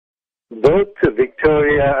Both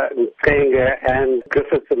Victoria Mxenge and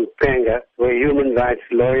Griffiths Mxenge were human rights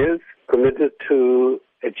lawyers committed to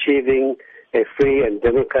achieving a free and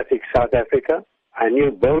democratic South Africa. I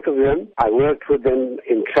knew both of them. I worked with them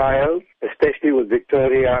in trials, especially with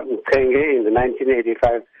Victoria Mxenge in the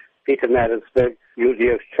 1985 Pietermaritzburg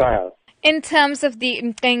UDF trial. In terms of the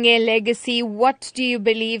Mxenge legacy, what do you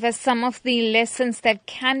believe are some of the lessons that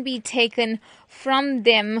can be taken from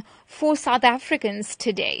them for South Africans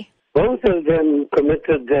today? Both of them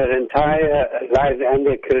committed their entire lives and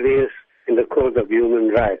their careers in the cause of human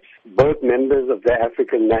rights. Both members of the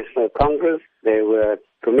African National Congress, they were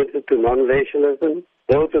committed to non-racialism.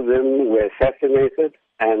 Both of them were assassinated.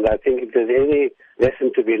 And I think if there's any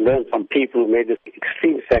lesson to be learned from people who made this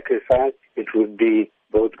extreme sacrifice, it would be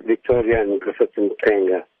both Victoria and Griffiths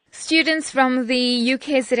Mxenge. Students from the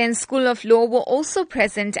UKZN School of Law were also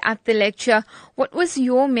present at the lecture. What was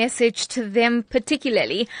your message to them,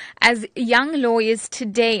 particularly as young lawyers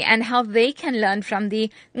today, and how they can learn from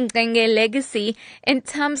the Mxenge legacy in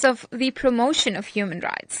terms of the promotion of human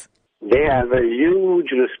rights? They have a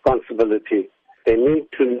huge responsibility. They need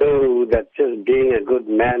to know that just being a good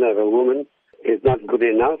man or a woman is not good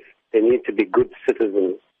enough. They need to be good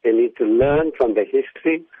citizens. They need to learn from the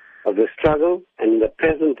history of the struggle and the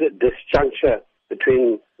present disjuncture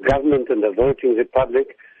between government and the voting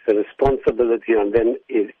republic. The responsibility on them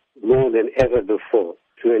is more than ever before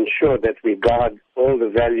to ensure that we guard all the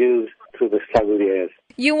values through the struggle years.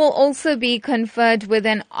 You will also be conferred with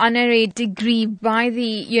an honorary degree by the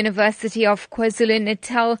University of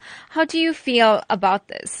KwaZulu-Natal. How do you feel about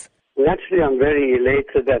this? Naturally, I'm very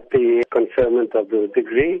elated at the conferment of the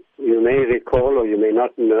degree. You may recall or you may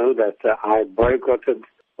not know that I boycotted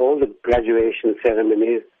all the graduation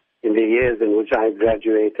ceremonies in the years in which I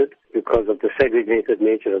graduated because of the segregated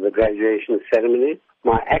nature of the graduation ceremony.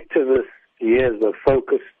 My activist years were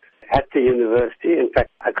focused at the university. In fact,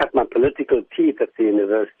 I cut my political teeth at the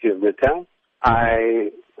University of Natal. I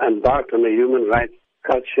embarked on a human rights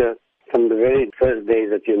culture from the very first days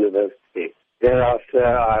at university. Thereafter,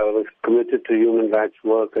 I was committed to human rights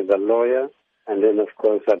work as a lawyer, and then, of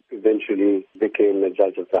course, I eventually became a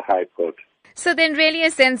judge of the High Court. So then really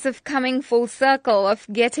a sense of coming full circle, of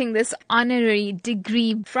getting this honorary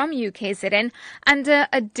degree from UKZN under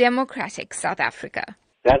a democratic South Africa.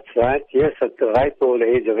 That's right, yes, at the ripe old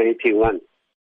age of 81.